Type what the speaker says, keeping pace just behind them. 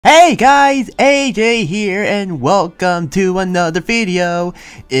Hey guys, AJ here and welcome to another video.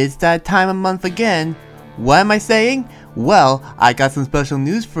 It's that time of month again. What am I saying? Well, I got some special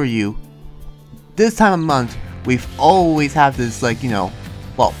news for you. This time of month, we've always had this randomized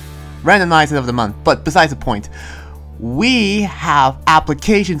of the month, but besides the point. We have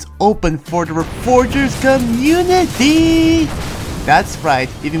applications open for the Reforgers community! That's right,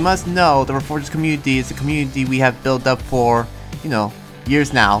 if you must know, the Reforgers community is a community we have built up for,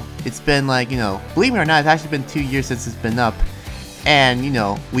 years now. It's been believe me or not, it's actually been 2 years since it's been up. And,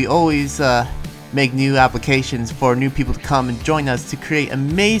 we always make new applications for new people to come and join us to create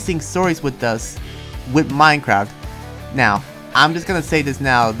amazing stories with us with Minecraft. Now, I'm just gonna say this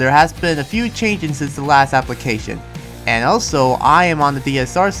now, there has been a few changes since the last application. And also, I am on the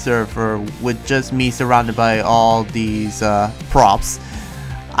DSR server with just me surrounded by all these props.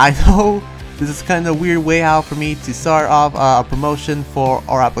 I know this is kind of a weird way out for me to start off a promotion for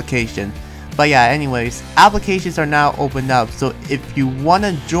our application. But yeah, anyways, applications are now opened up. So if you want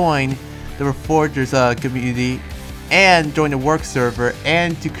to join the Reforgers community and join the work server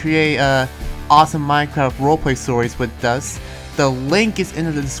and to create awesome Minecraft roleplay stories with us, the link is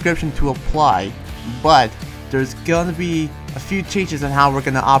in the description to apply. But there's gonna be a few changes on how we're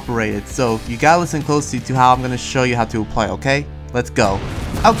gonna operate it. So you gotta listen closely to how I'm gonna show you how to apply, okay? Let's go.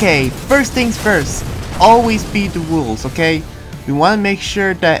 Okay, first things first, always be the rules, okay? We want to make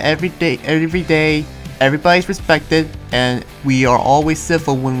sure that every day everybody's respected and we are always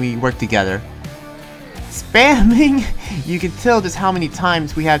civil when we work together. Spamming, you can tell just how many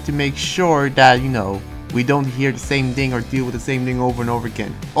times we have to make sure that, we don't hear the same thing or deal with the same thing over and over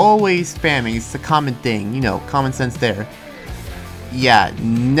again. Always spamming, it's a common thing, common sense there. Yeah,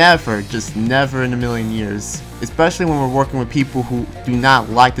 never, just never in a million years. Especially when we're working with people who do not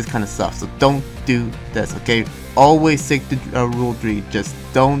like this kind of stuff. So don't do this, okay? Always stick to rule 3. Just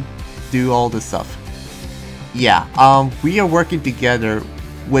don't do all this stuff. Yeah, we are working together,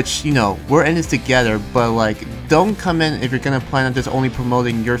 which, we're in this together, but don't come in if you're gonna plan on just only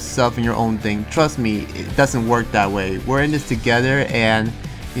promoting yourself and your own thing. Trust me, it doesn't work that way. We're in this together and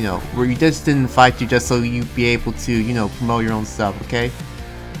we just didn't fight you just so you'd be able to, promote your own stuff, okay?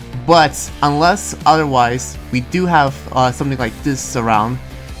 But unless otherwise, we do have something like this around.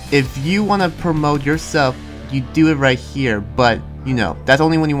 If you want to promote yourself, you do it right here. But, that's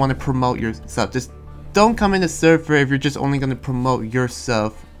only when you want to promote yourself. Just don't come in the server if you're just only going to promote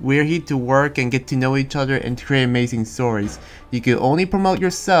yourself. We're here to work and get to know each other and to create amazing stories. You can only promote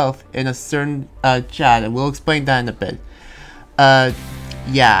yourself in a certain chat, and we'll explain that in a bit.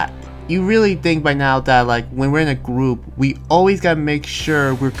 Yeah, you really think by now that when we're in a group, we always gotta make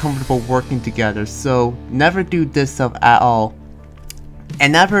sure we're comfortable working together. So never do this stuff at all,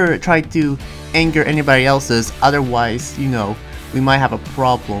 and never try to anger anybody else's. Otherwise, we might have a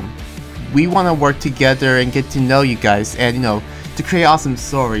problem. We want to work together and get to know you guys, and to create awesome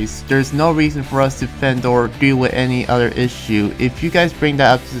stories. There's no reason for us to fend or deal with any other issue. If you guys bring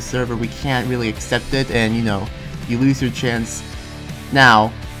that up to the server, we can't really accept it, and you lose your chance.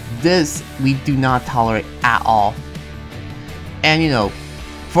 Now, this we do not tolerate at all. And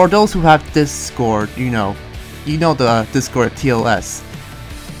for those who have Discord, the Discord TLS.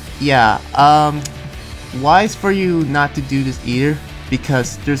 Yeah, wise for you not to do this either,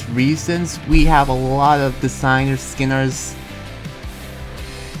 because there's reasons. We have a lot of designers, skinners.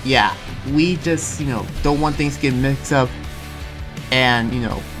 Yeah, we just don't want things to get mixed up, and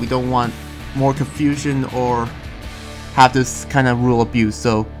we don't want more confusion or have this kind of rule abuse.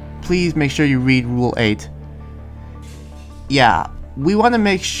 So please make sure you read rule 8. Yeah, we want to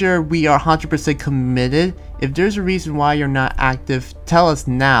make sure we are 100% committed. If there's a reason why you're not active, tell us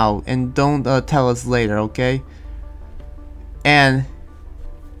now and don't tell us later, okay? And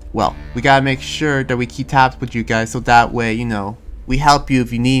well, we gotta make sure that we keep tabs with you guys, so that way we help you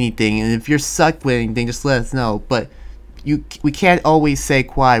if you need anything, and if you're stuck with anything, just let us know. But we can't always stay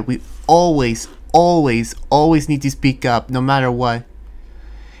quiet. We always need to speak up no matter what.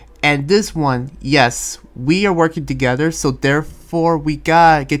 And this one, yes, we are working together, so therefore we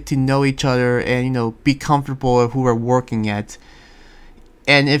gotta get to know each other and be comfortable with who we're working at.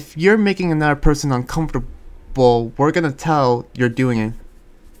 And if you're making another person uncomfortable, we're gonna tell you're doing it.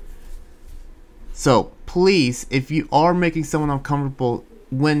 So please, if you are making someone uncomfortable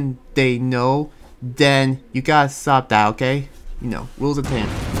when they know, then you gotta stop that, okay? Rules of 10.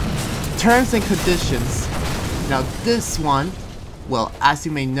 Terms and conditions. Now this one, well, as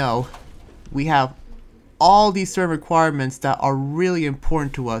you may know, we have all these certain requirements that are really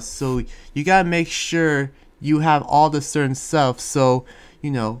important to us. So you gotta make sure you have all the certain stuff, so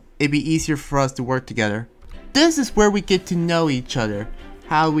it'd be easier for us to work together. This is where we get to know each other.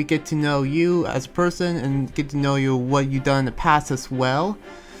 how we get to know you as a person and get to know you what you've done in the past as well.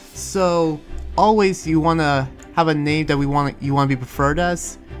 So always you want to have a name that you want to be preferred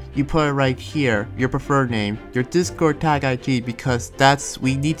as. You put it right here, your preferred name, your Discord tag ID, because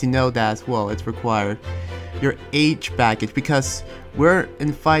we need to know that as well, it's required. Your age package, because we're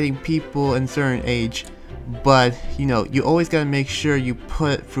inviting people in certain age, but you know, you always gotta make sure you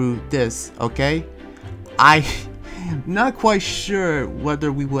put it through this, okay? I'm not quite sure whether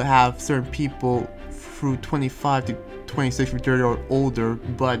we will have certain people through 25 to 26 or 30 or older,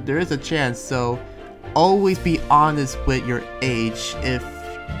 but there is a chance, so always be honest with your age. If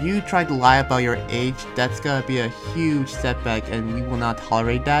you try to lie about your age, that's gonna be a huge setback and we will not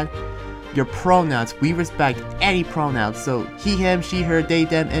tolerate that. Your pronouns, we respect any pronouns, so he, him, she, her, they,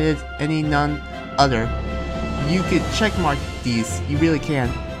 them, it, any, none, other. You could checkmark these, you really can,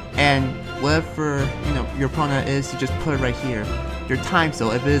 and whatever, you know, your pronoun is, you just put it right here. Your time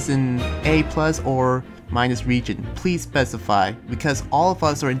zone, if it is in A+ or minus region, please specify, because all of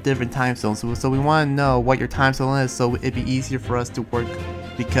us are in different time zones, so we want to know what your time zone is so it'd be easier for us to work,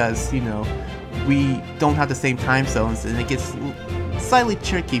 because, you know, we don't have the same time zones and it gets slightly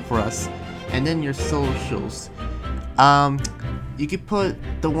tricky for us. And then your socials, you could put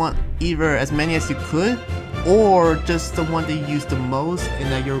the one, either as many as you could, or just the one that you use the most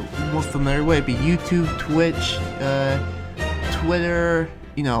and that you're most familiar with. It'd be YouTube, Twitch, Twitter,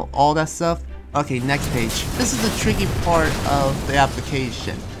 you know, all that stuff. Okay, next page. This is the tricky part of the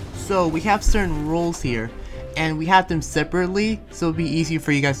application. So we have certain roles here, and we have them separately, so it'll be easier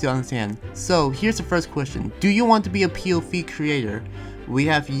for you guys to understand. So here's the first question. Do you want to be a POV creator? We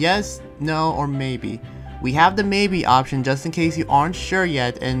have yes, no, or maybe. We have the maybe option just in case you aren't sure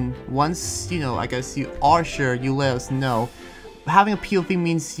yet, and once, you know, I guess you are sure, you let us know. Having a POV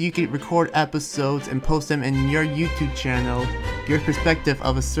means you can record episodes and post them in your YouTube channel, your perspective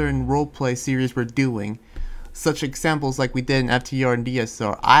of a certain roleplay series we're doing. Such examples like we did in FTR and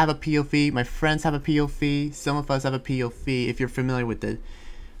DSR. I have a POV, my friends have a POV, some of us have a POV if you're familiar with it.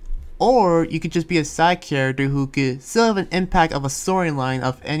 Or you could just be a side character who could still have an impact of a storyline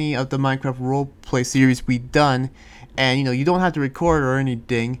of any of the Minecraft roleplay series we've done, and you know, you don't have to record or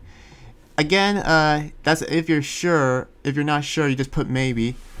anything. Again, that's if you're sure. If you're not sure, you just put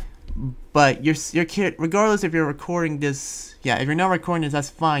maybe. But your regardless if you're recording this, yeah, if you're not recording this, that's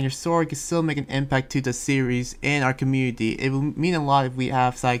fine. Your story can still make an impact to the series and our community. It will mean a lot if we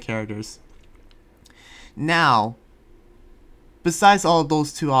have side characters. Now, besides all of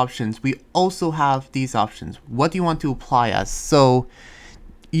those two options, we also have these options. What do you want to apply as? So,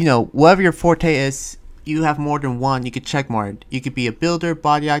 you know, whatever your forte is, you have more than one, you could checkmark it. You could be a builder,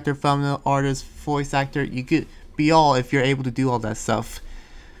 body actor, thumbnail artist, voice actor. You could be all if you're able to do all that stuff.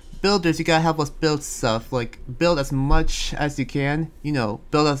 Builders, you gotta help us build stuff, like build as much as you can, you know,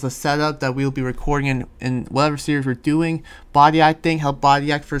 build us a setup that we'll be recording in whatever series we're doing. Body acting, help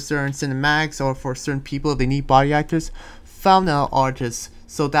body act for certain cinematics or for certain people if they need body actors. Thumbnail artists,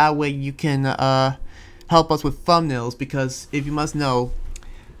 so that way you can help us with thumbnails, because if you must know,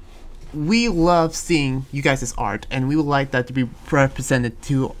 we love seeing you guys' art and we would like that to be represented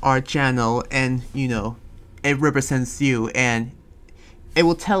to our channel, and you know, it represents you and it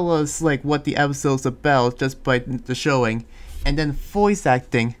will tell us like what the episode's about just by the showing. And then voice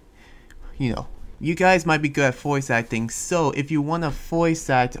acting, you know, you guys might be good at voice acting, so if you want to voice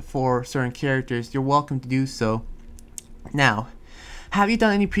act for certain characters, you're welcome to do so. Now, have you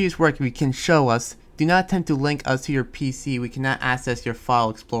done any previous work you can show us? Do not attempt to link us to your PC, we cannot access your file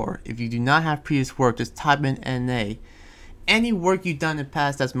explorer. If you do not have previous work, just type in NA. Any work you've done in the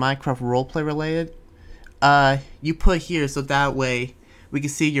past that's Minecraft roleplay related, you put here so that way we can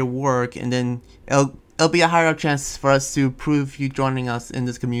see your work, and then it'll be a higher chance for us to approve you joining us in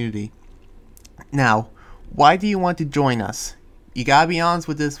this community. Now, why do you want to join us? You gotta be honest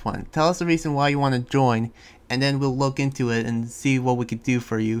with this one. Tell us the reason why you want to join, and then we'll look into it and see what we could do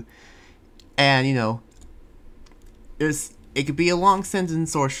for you. And you know, it could be a long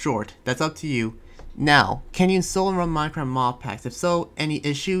sentence or short. That's up to you. Now, can you install and run Minecraft mod packs? If so, any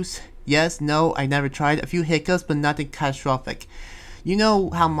issues? Yes, no, I never tried. A few hiccups, but nothing catastrophic. You know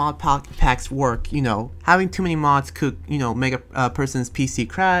how mod packs work. You know, having too many mods could, you know, make a person's PC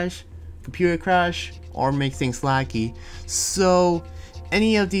crash, computer crash, or make things laggy. So,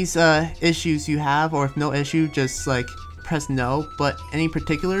 any of these issues you have, or if no issue, just like press no. But any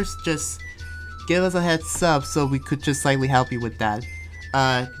particulars, just give us a heads up so we could just slightly help you with that.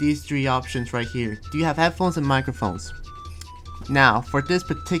 These three options right here. Do you have headphones and microphones? Now, for this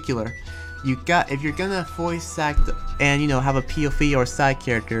particular, if you're gonna voice act and you know have a POV or side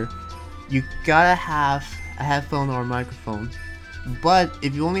character, you gotta have a headphone or a microphone. But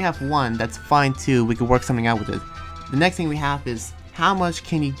if you only have one, that's fine too. We could work something out with it. The next thing we have is, how much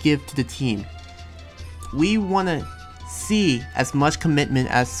can you give to the team? We want to see as much commitment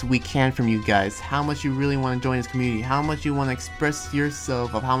as we can from you guys. How much you really want to join this community. How much you want to express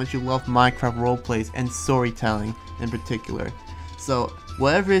yourself of how much you love Minecraft roleplays and storytelling in particular. So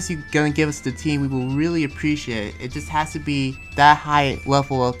whatever it is you're gonna give us to the team, we will really appreciate it. It just has to be that high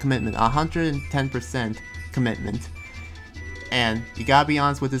level of commitment, 110% commitment. And you gotta be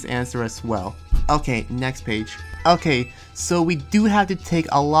honest with this answer as well. Okay, next page. Okay, so we do have to take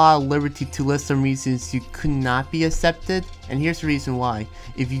a lot of liberty to list some reasons you could not be accepted, and here's the reason why.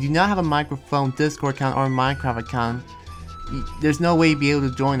 If you do not have a microphone, Discord account, or a Minecraft account, there's no way you'd be able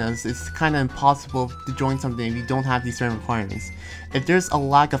to join us. It's kind of impossible to join something if you don't have these certain requirements. If there's a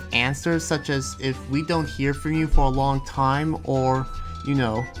lack of answers, such as if we don't hear from you for a long time, or, you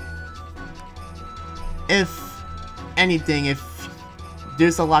know, if anything, if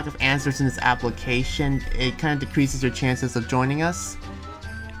there's a lack of answers in this application, it kind of decreases your chances of joining us.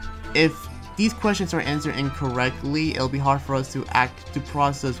 If these questions are answered incorrectly, it'll be hard for us to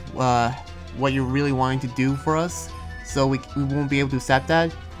process what you're really wanting to do for us. So we won't be able to accept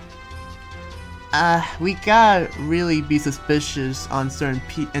that. We gotta really be suspicious on certain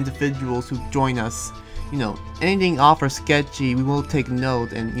individuals who join us. You know, anything off or sketchy, we will take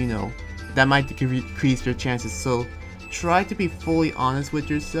note, and you know, that might decrease your chances. So try to be fully honest with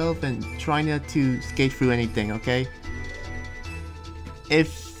yourself and try not to skate through anything, okay?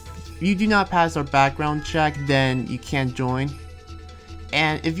 If you do not pass our background check, then you can't join.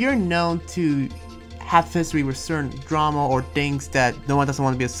 And if you're known to have history with certain drama or things that no one doesn't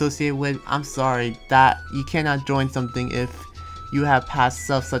want to be associated with, I'm sorry that you cannot join something if you have past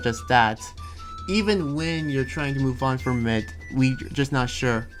stuff such as that. Even when you're trying to move on from it, we're just not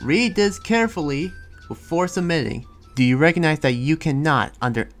sure. Read this carefully before submitting. Do you recognize that you cannot,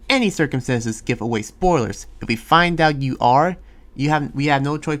 under any circumstances, give away spoilers? If we find out you are, we have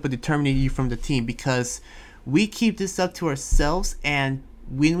no choice but to terminate you from the team, because we keep this up to ourselves, and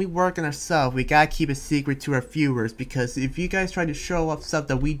when we work on ourselves, we gotta keep it secret to our viewers, because if you guys try to show off stuff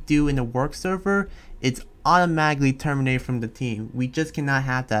that we do in the work server, it's automatically terminated from the team. We just cannot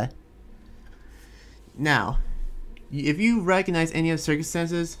have that. Now, if you recognize any of the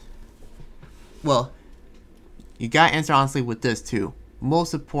circumstances, well, you gotta answer honestly with this too,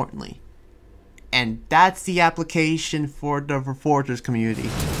 most importantly. And that's the application for the Reforgers community.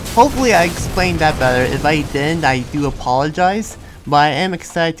 Hopefully I explained that better. If I didn't, I do apologize. But I am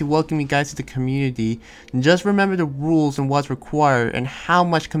excited to welcome you guys to the community. And just remember the rules and what's required and how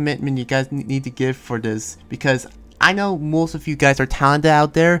much commitment you guys need to give for this, because I know most of you guys are talented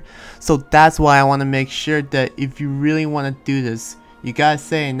out there, so that's why I want to make sure that if you really want to do this, you gotta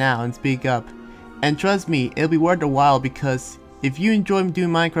say it now and speak up. And trust me, it'll be worth the while, because if you enjoy doing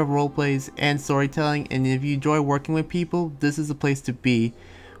Minecraft roleplays and storytelling, and if you enjoy working with people, this is the place to be.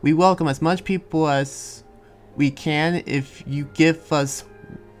 We welcome as much people as we can if you give us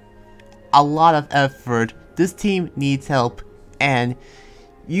a lot of effort. This team needs help, and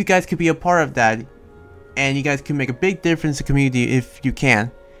you guys could be a part of that, and you guys can make a big difference in the community if you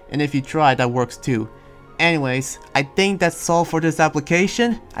can, and if you try, that works too. Anyways, I think that's all for this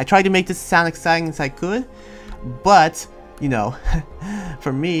application. I tried to make this sound exciting as I could, but you know,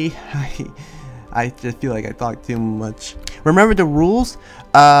 for me, I just feel like I talk too much. Remember the rules.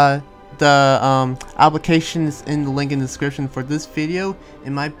 The application is in the link in the description for this video. It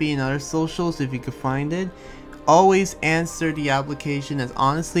might be in other socials if you could find it. Always answer the application as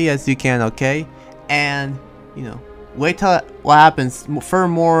honestly as you can, okay? And you know, wait till what happens. For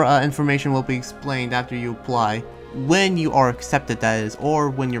more information will be explained after you apply, when you are accepted, that is,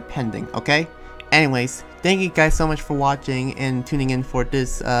 or when you're pending, okay? Anyways, thank you guys so much for watching and tuning in for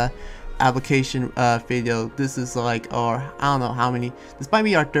this application video. This is like I don't know how many. This might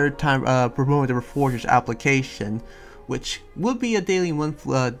be our third time promoting the Reforgers application, which will be a daily month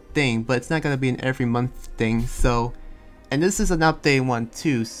thing, but it's not gonna be an every month thing. So, and this is an update one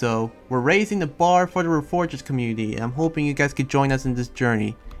too. So we're raising the bar for the Reforgers community, and I'm hoping you guys could join us in this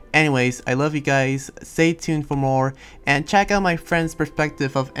journey. Anyways, I love you guys. Stay tuned for more, and check out my friend's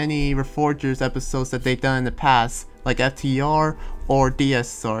perspective of any Reforgers episodes that they've done in the past, like FTR or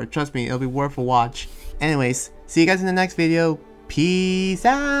DSR. Trust me, it'll be worth a watch. Anyways, see you guys in the next video. Peace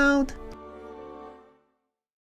out.